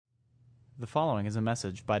The following is a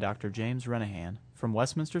message by Dr. James Renahan from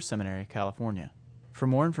Westminster Seminary, California. For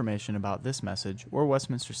more information about this message or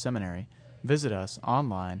Westminster Seminary, visit us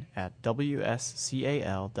online at wscal.edu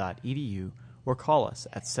or call us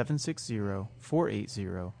at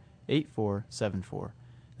 760-480-8474.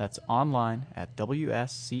 That's online at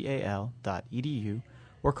wscal.edu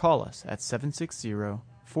or call us at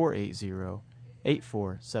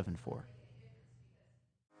 760-480-8474.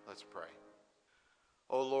 Let's pray.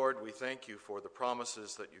 O Lord, we thank you for the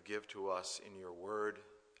promises that you give to us in your word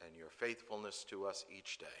and your faithfulness to us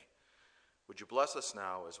each day. Would you bless us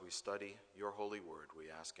now as we study your holy word,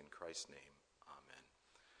 we ask in Christ's name. Amen.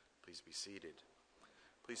 Please be seated.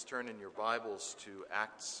 Please turn in your Bibles to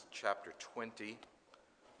Acts chapter 20,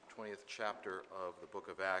 20th chapter of the book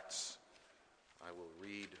of Acts. I will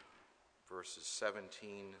read verses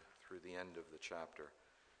 17 through the end of the chapter.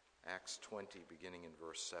 Acts 20, beginning in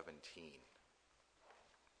verse 17.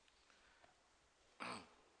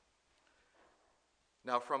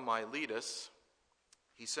 Now from Miletus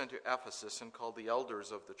he sent to Ephesus and called the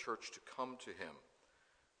elders of the church to come to him.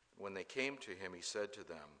 When they came to him, he said to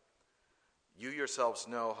them, "You yourselves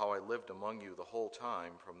know how I lived among you the whole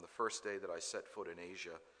time from the first day that I set foot in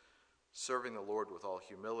Asia, serving the Lord with all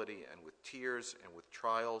humility and with tears and with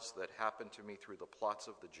trials that happened to me through the plots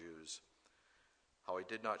of the Jews. How I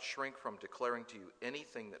did not shrink from declaring to you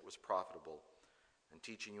anything that was profitable, and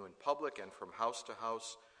teaching you in public and from house to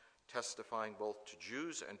house, testifying both to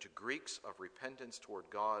Jews and to Greeks of repentance toward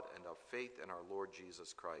God and of faith in our Lord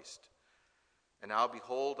Jesus Christ. And now,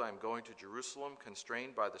 behold, I am going to Jerusalem,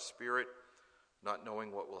 constrained by the Spirit, not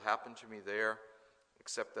knowing what will happen to me there,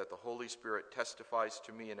 except that the Holy Spirit testifies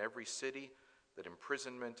to me in every city that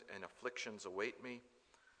imprisonment and afflictions await me.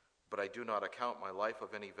 But I do not account my life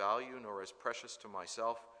of any value, nor as precious to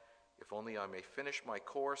myself, if only I may finish my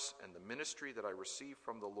course and the ministry that I receive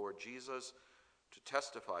from the Lord Jesus, to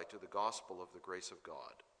testify to the gospel of the grace of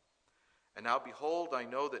God. And now, behold, I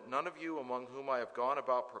know that none of you among whom I have gone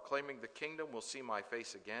about proclaiming the kingdom will see my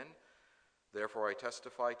face again. Therefore I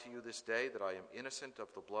testify to you this day that I am innocent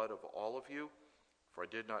of the blood of all of you, for I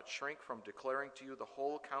did not shrink from declaring to you the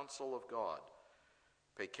whole counsel of God.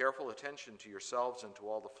 Pay careful attention to yourselves and to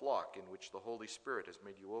all the flock in which the Holy Spirit has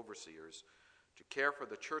made you overseers, to care for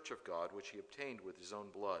the church of God which he obtained with his own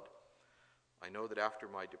blood. I know that after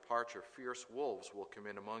my departure fierce wolves will come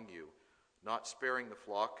in among you, not sparing the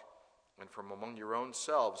flock, and from among your own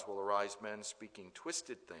selves will arise men speaking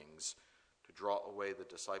twisted things to draw away the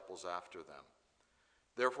disciples after them.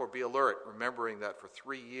 Therefore be alert, remembering that for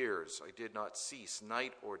 3 years I did not cease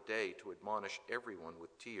night or day to admonish everyone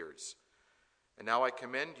with tears. And now I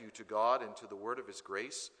commend you to God and to the word of his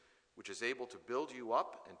grace, which is able to build you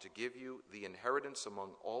up and to give you the inheritance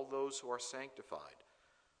among all those who are sanctified.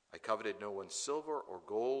 I coveted no one's silver or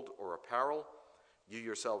gold or apparel. You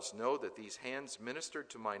yourselves know that these hands ministered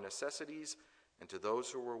to my necessities and to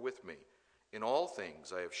those who were with me. In all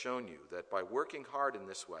things I have shown you that by working hard in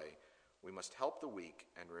this way, we must help the weak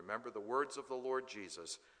and remember the words of the Lord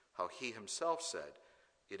Jesus, how he himself said,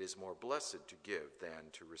 'It is more blessed to give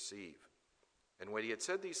than to receive.' And when he had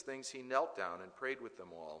said these things, he knelt down and prayed with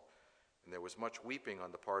them all. And there was much weeping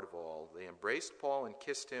on the part of all. They embraced Paul and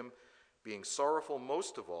kissed him, being sorrowful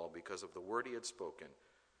most of all because of the word he had spoken,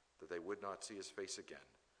 that they would not see his face again.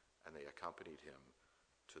 And they accompanied him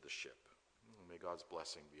to the ship." May God's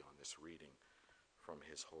blessing be on this reading from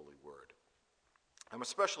his holy word. I'm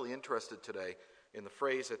especially interested today in the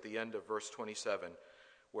phrase at the end of verse 27,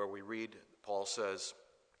 where we read, Paul says,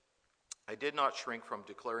 "I did not shrink from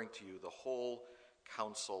declaring to you the whole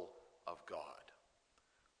counsel of God."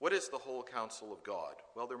 What is the whole counsel of God?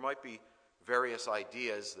 Well, there might be various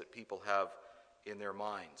ideas that people have in their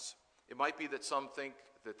minds. It might be that some think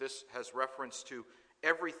that this has reference to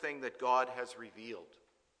everything that God has revealed.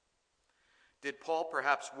 Did Paul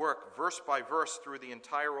perhaps work verse by verse through the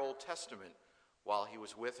entire Old Testament while he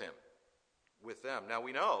was with them? Now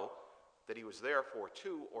we know that he was there for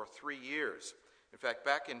 2 or 3 years. In fact,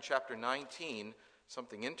 back in chapter 19,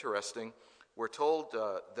 something interesting, we're told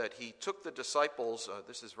that he took the disciples,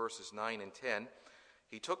 this is verses 9 and 10,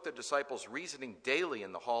 he took the disciples reasoning daily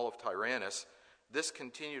in the hall of Tyrannus. This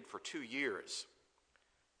continued for 2 years.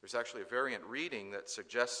 There's actually a variant reading that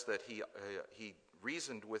suggests that he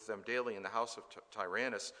reasoned with them daily in the house of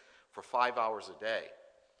Tyrannus for 5 hours a day,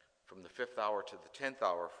 from the 5th hour to the 10th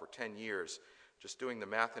hour for 10 years. Just doing the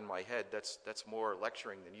math in my head, that's more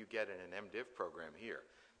lecturing than you get in an MDiv program here.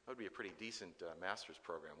 That would be a pretty decent master's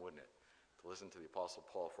program, wouldn't it? To listen to the Apostle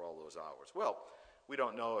Paul for all those hours. Well, we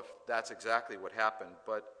don't know if that's exactly what happened,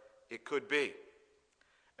 but it could be.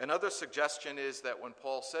 Another suggestion is that when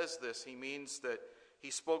Paul says this, he means that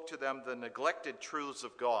he spoke to them the neglected truths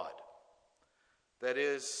of God. That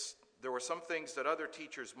is, there were some things that other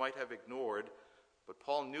teachers might have ignored, but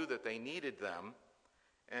Paul knew that they needed them.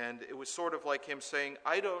 And it was sort of like him saying,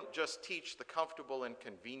 I don't just teach the comfortable and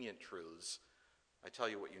convenient truths. I tell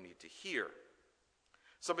you what you need to hear.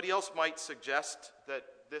 Somebody else might suggest that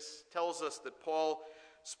this tells us that Paul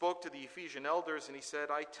spoke to the Ephesian elders and he said,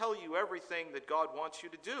 I tell you everything that God wants you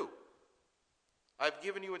to do. I've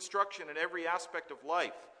given you instruction in every aspect of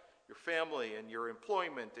life, your family and your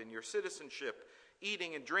employment and your citizenship,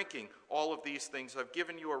 eating and drinking, all of these things. I've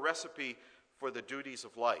given you a recipe for the duties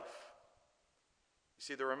of life. You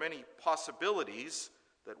see, there are many possibilities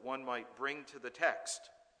that one might bring to the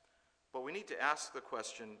text, but we need to ask the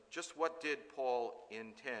question, just what did Paul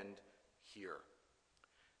intend here?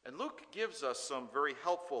 And Luke gives us some very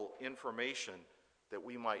helpful information that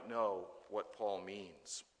we might know what Paul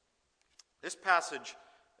means. This passage,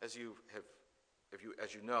 as you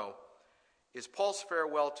know, is Paul's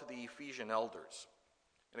farewell to the Ephesian elders.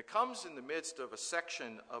 And it comes in the midst of a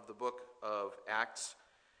section of the book of Acts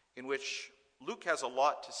in which Luke has a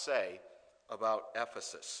lot to say about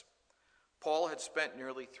Ephesus. Paul had spent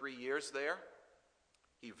nearly 3 years there.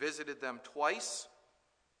 He visited them twice.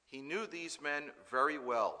 He knew these men very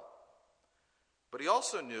well. But he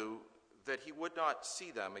also knew that he would not see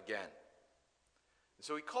them again.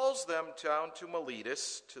 So he calls them down to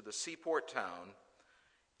Miletus, to the seaport town,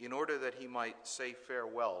 in order that he might say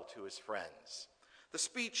farewell to his friends. The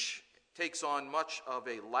speech takes on much of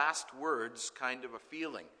a last words kind of a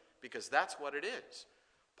feeling, because that's what it is.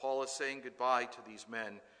 Paul is saying goodbye to these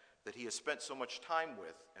men that he has spent so much time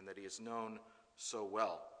with and that he has known so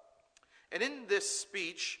well. And in this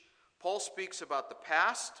speech, Paul speaks about the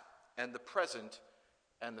past and the present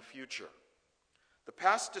and the future. The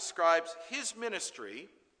past describes his ministry,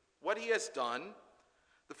 what he has done.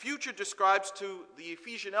 The future describes to the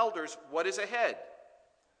Ephesian elders what is ahead.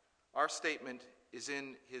 Our statement is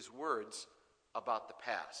in his words about the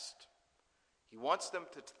past. He wants them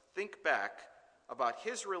to think back about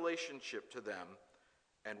his relationship to them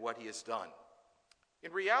and what he has done.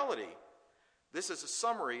 In reality, this is a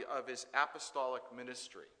summary of his apostolic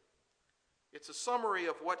ministry. It's a summary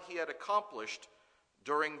of what he had accomplished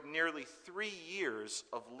during nearly 3 years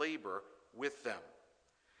of labor with them.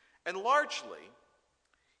 And largely,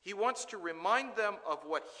 he wants to remind them of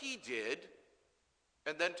what he did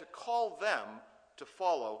and then to call them to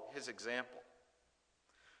follow his example.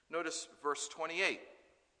 Notice verse 28.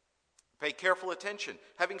 Pay careful attention.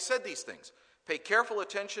 Having said these things, pay careful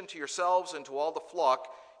attention to yourselves and to all the flock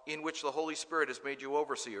in which the Holy Spirit has made you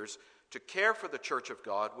overseers, to care for the church of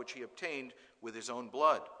God, which he obtained with his own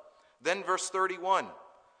blood. Then verse 31,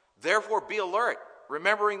 therefore be alert,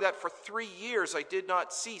 remembering that for 3 years I did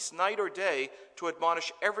not cease night or day to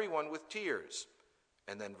admonish everyone with tears.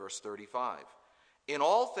 And then verse 35, in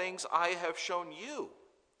all things I have shown you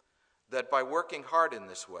that by working hard in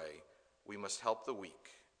this way, we must help the weak,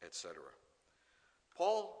 etc.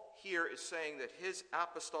 Paul here is saying that his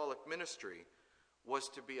apostolic ministry was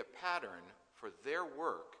to be a pattern for their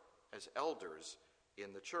work as elders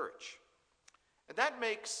in the church. And that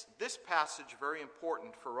makes this passage very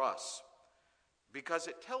important for us because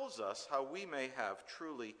it tells us how we may have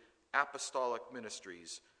truly apostolic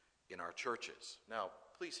ministries in our churches. Now,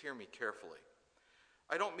 please hear me carefully.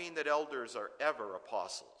 I don't mean that elders are ever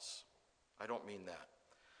apostles. I don't mean that.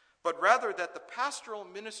 But rather that the pastoral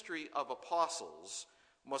ministry of apostles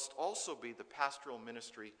must also be the pastoral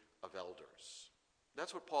ministry of elders.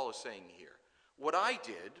 That's what Paul is saying here. What I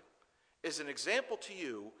did is an example to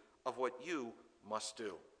you of what you must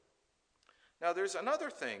do. Now, there's another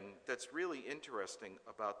thing that's really interesting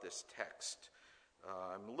about this text.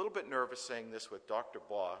 I'm a little bit nervous saying this with Dr.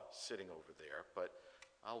 Baugh sitting over there, but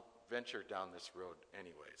I'll venture down this road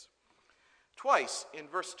anyways. Twice, in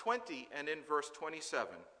verse 20 and in verse 27,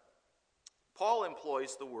 Paul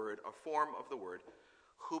employs a form of the word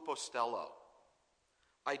hupostello.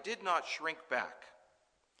 I did not shrink back.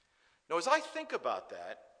 Now, as I think about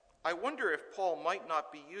that, I wonder if Paul might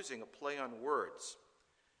not be using a play on words,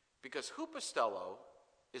 because hupostello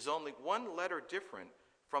is only one letter different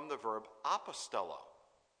from the verb apostello.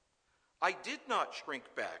 I did not shrink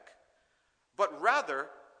back, but rather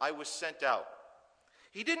I was sent out.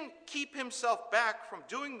 He didn't keep himself back from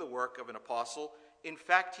doing the work of an apostle. In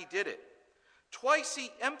fact, he did it. Twice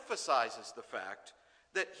he emphasizes the fact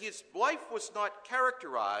that his life was not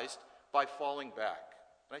characterized by falling back.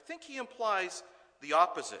 And I think he implies the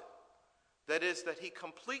opposite. That is, that he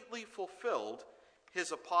completely fulfilled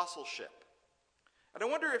his apostleship. And I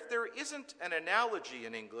wonder if there isn't an analogy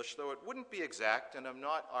in English, though it wouldn't be exact, and I'm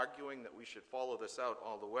not arguing that we should follow this out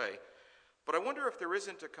all the way, but But I wonder if there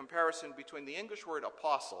isn't a comparison between the English word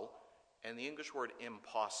apostle and the English word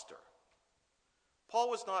impostor. Paul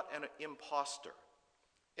was not an impostor.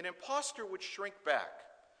 An impostor would shrink back.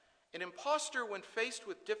 An impostor, when faced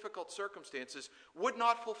with difficult circumstances, would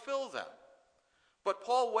not fulfill them. But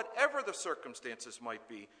Paul, whatever the circumstances might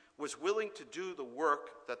be, was willing to do the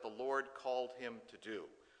work that the Lord called him to do,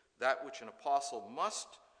 that which an apostle must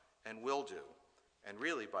and will do, and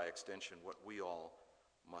really, by extension, what we all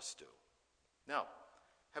must do. Now,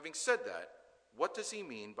 having said that, what does he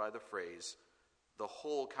mean by the phrase, the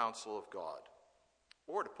whole counsel of God?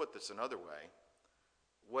 Or to put this another way,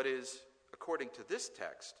 what is, according to this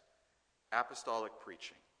text, apostolic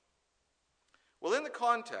preaching? Well, in the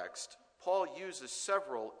context, Paul uses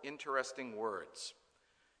several interesting words.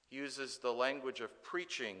 He uses the language of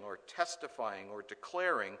preaching or testifying or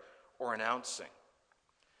declaring or announcing.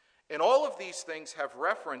 And all of these things have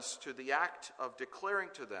reference to the act of declaring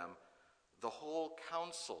to them the whole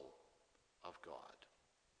counsel of God.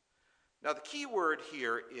 Now, the key word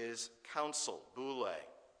here is counsel, boule.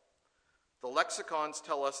 The lexicons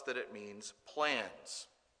tell us that it means plans,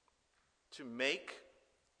 to make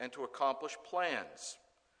and to accomplish plans.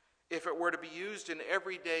 If it were to be used in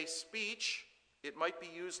everyday speech, it might be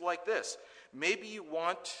used like this. Maybe you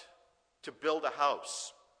want to build a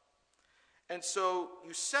house. And so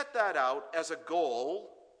you set that out as a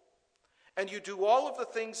goal, and you do all of the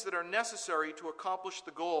things that are necessary to accomplish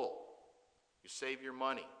the goal. You save your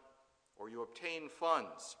money, or you obtain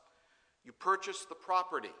funds. You purchase the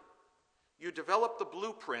property. You develop the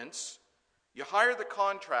blueprints. You hire the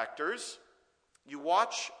contractors. You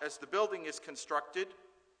watch as the building is constructed.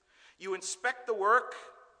 You inspect the work.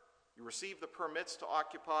 You receive the permits to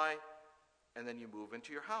occupy, and then you move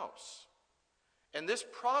into your house. And this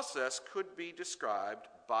process could be described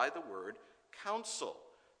by the word counsel.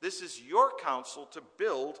 This is your counsel to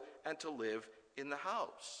build and to live in the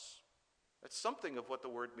house. That's something of what the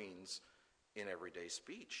word means in everyday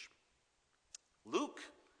speech. Luke,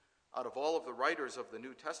 out of all of the writers of the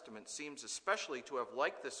New Testament, seems especially to have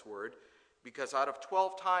liked this word because out of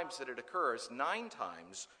 12 times that it occurs, 9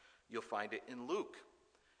 times you'll find it in Luke.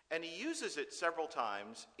 And he uses it several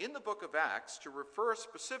times in the book of Acts to refer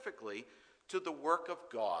specifically to the work of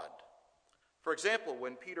God. For example,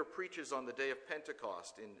 when Peter preaches on the day of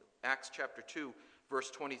Pentecost in Acts chapter 2,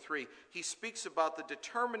 verse 23, he speaks about the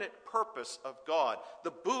determinate purpose of God,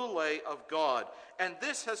 the boule of God, and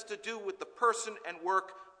this has to do with the person and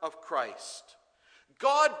work of Christ.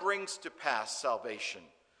 God brings to pass salvation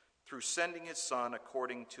through sending his Son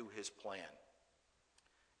according to his plan.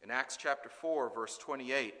 In Acts chapter 4, verse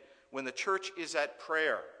 28, when the church is at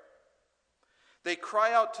prayer, they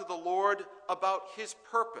cry out to the Lord about his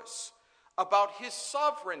purpose, about his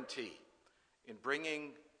sovereignty in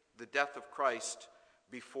bringing the death of Christ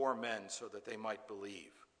before men so that they might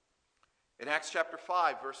believe. In Acts chapter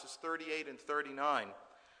 5, verses 38 and 39,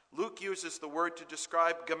 Luke uses the word to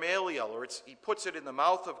describe Gamaliel, or he puts it in the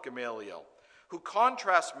mouth of Gamaliel, who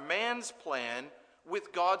contrasts man's plan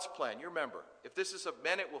with God's plan. You remember, if this is of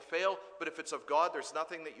men, it will fail, but if it's of God, there's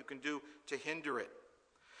nothing that you can do to hinder it.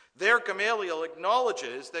 There, Gamaliel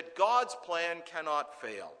acknowledges that God's plan cannot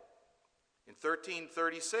fail. In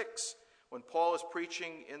 1336, when Paul is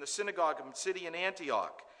preaching in the synagogue of the city in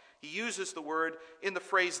Antioch, he uses the word in the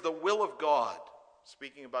phrase, the will of God,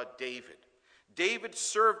 speaking about David. David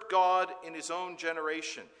served God in his own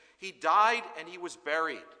generation. He died and he was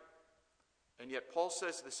buried. And yet Paul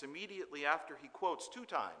says this immediately after he quotes 2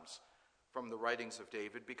 times from the writings of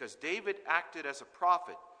David, because David acted as a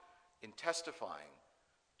prophet in testifying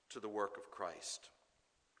to the work of Christ.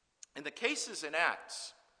 In the cases in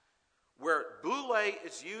Acts where boule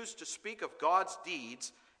is used to speak of God's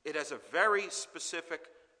deeds, it has a very specific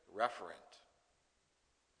referent.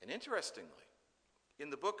 And interestingly, in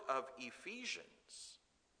the book of Ephesians,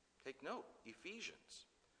 take note, Ephesians,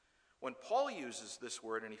 when Paul uses this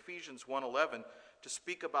word in Ephesians 1:11 to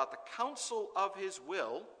speak about the counsel of his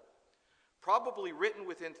will, probably written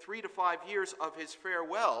within 3 to 5 years of his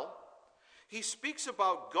farewell, he speaks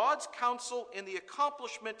about God's counsel in the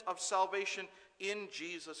accomplishment of salvation in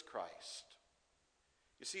Jesus Christ.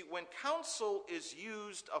 You see, when counsel is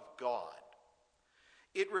used of God,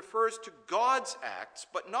 it refers to God's acts,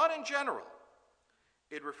 but not in general.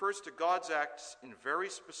 It refers to God's acts in very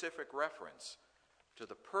specific reference to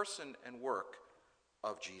the person and work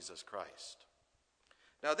of Jesus Christ.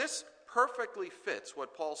 Now, this perfectly fits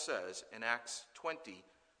what Paul says in Acts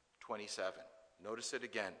 20:27. Notice it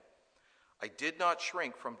again. I did not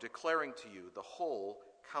shrink from declaring to you the whole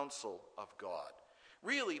counsel of God.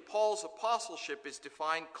 Really, Paul's apostleship is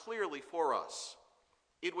defined clearly for us.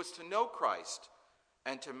 It was to know Christ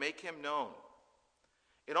and to make him known.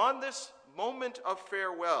 And on this moment of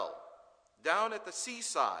farewell, down at the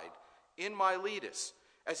seaside in Miletus,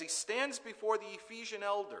 as he stands before the Ephesian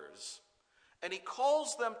elders, and he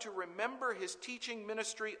calls them to remember his teaching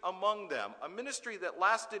ministry among them, a ministry that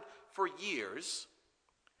lasted for years,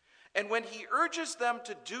 and when he urges them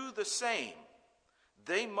to do the same,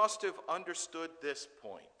 they must have understood this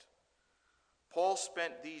point. Paul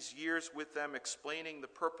spent these years with them explaining the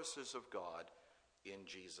purposes of God in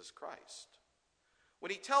Jesus Christ.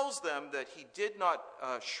 When he tells them that he did not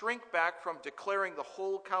shrink back from declaring the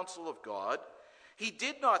whole counsel of God, he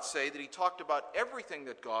did not say that he talked about everything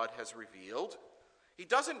that God has revealed. He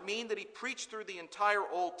doesn't mean that he preached through the entire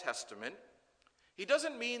Old Testament. He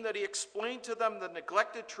doesn't mean that he explained to them the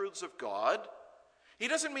neglected truths of God. He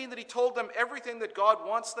doesn't mean that he told them everything that God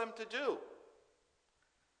wants them to do.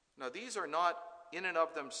 Now, these are not in and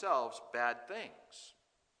of themselves bad things,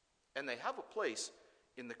 and they have a place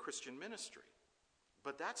in the Christian ministry.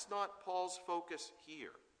 But that's not Paul's focus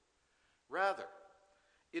here. Rather,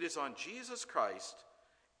 it is on Jesus Christ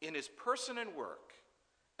in his person and work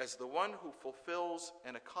as the one who fulfills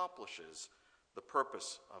and accomplishes the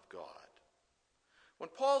purpose of God. When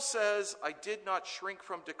Paul says, I did not shrink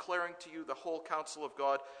from declaring to you the whole counsel of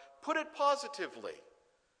God, put it positively.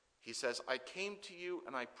 He says, I came to you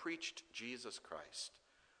and I preached Jesus Christ.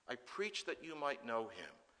 I preached that you might know him.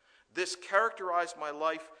 This characterized my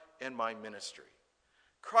life and my ministry.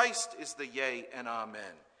 Christ is the yea and amen.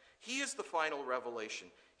 He is the final revelation.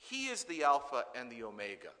 He is the Alpha and the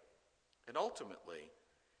Omega. And ultimately,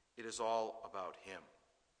 it is all about him.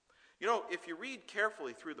 You know, if you read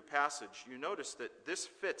carefully through the passage, you notice that this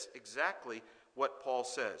fits exactly what Paul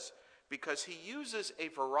says, because he uses a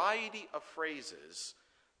variety of phrases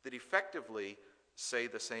that effectively say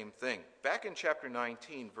the same thing. Back in chapter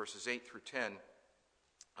 19, verses 8 through 10,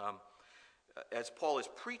 as Paul is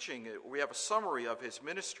preaching, we have a summary of his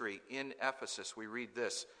ministry in Ephesus. We read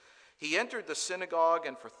this. He entered the synagogue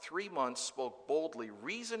and for 3 months spoke boldly,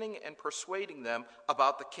 reasoning and persuading them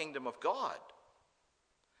about the kingdom of God.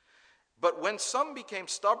 But when some became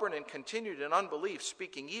stubborn and continued in unbelief,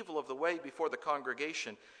 speaking evil of the way before the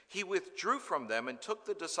congregation, he withdrew from them and took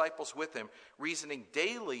the disciples with him, reasoning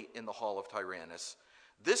daily in the hall of Tyrannus.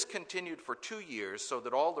 This continued for 2 years, so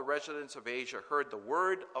that all the residents of Asia heard the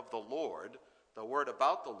word of the Lord, the word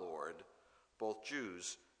about the Lord, both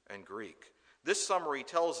Jews and Greek. This summary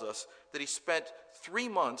tells us that he spent 3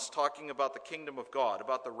 months talking about the kingdom of God,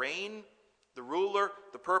 about the reign, the ruler,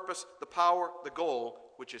 the purpose, the power, the goal,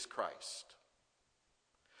 which is Christ.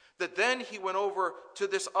 That then he went over to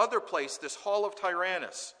this other place, this hall of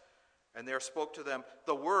Tyrannus, and there spoke to them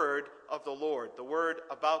the word of the Lord, the word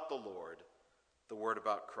about the Lord, the word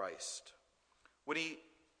about Christ. When he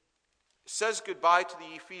says goodbye to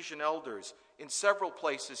the Ephesian elders in several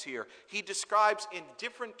places here, he describes in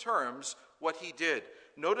different terms what he did.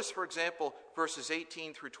 Notice, for example, verses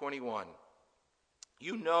 18 through 21.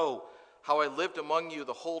 You know how I lived among you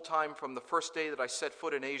the whole time from the first day that I set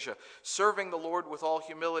foot in Asia, serving the Lord with all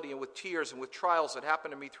humility and with tears and with trials that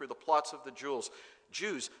happened to me through the plots of the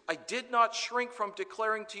Jews. I did not shrink from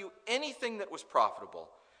declaring to you anything that was profitable,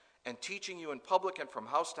 and teaching you in public and from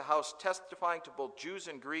house to house, testifying to both Jews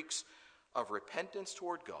and Greeks of repentance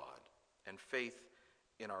toward God and faith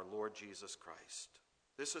in our Lord Jesus Christ.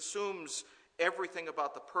 This assumes everything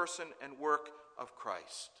about the person and work of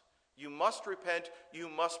Christ. You must repent, you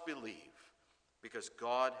must believe, because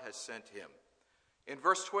God has sent him. In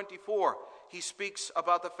verse 24, he speaks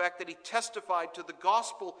about the fact that he testified to the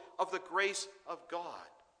gospel of the grace of God.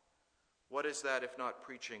 What is that if not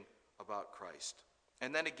preaching about Christ?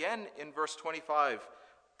 And then again in verse 25,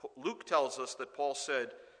 Luke tells us that Paul said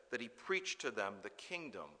that he preached to them the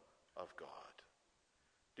kingdom of God.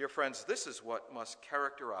 Dear friends, this is what must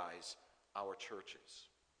characterize our churches.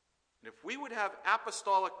 And if we would have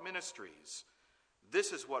apostolic ministries,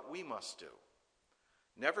 this is what we must do.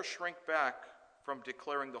 Never shrink back from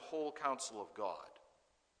declaring the whole counsel of God.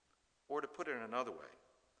 Or to put it another way,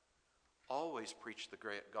 always preach the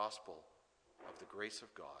great gospel of the grace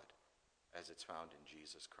of God as it's found in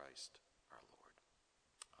Jesus Christ our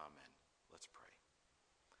Lord. Amen. Let's pray.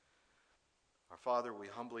 Our Father, we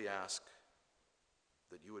humbly ask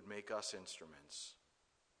that you would make us instruments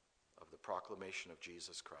of the proclamation of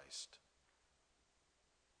Jesus Christ,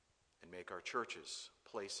 and make our churches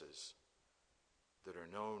places that are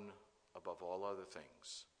known above all other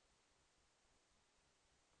things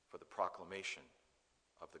for the proclamation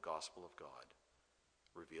of the gospel of God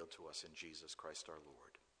revealed to us in Jesus Christ our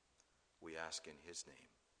Lord. We ask in his name.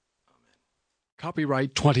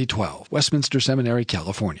 Copyright 2012, Westminster Seminary,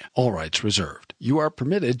 California. All rights reserved. You are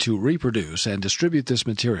permitted to reproduce and distribute this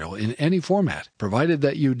material in any format, provided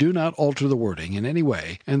that you do not alter the wording in any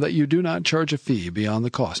way and that you do not charge a fee beyond the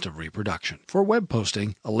cost of reproduction. For web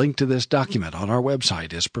posting, a link to this document on our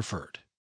website is preferred.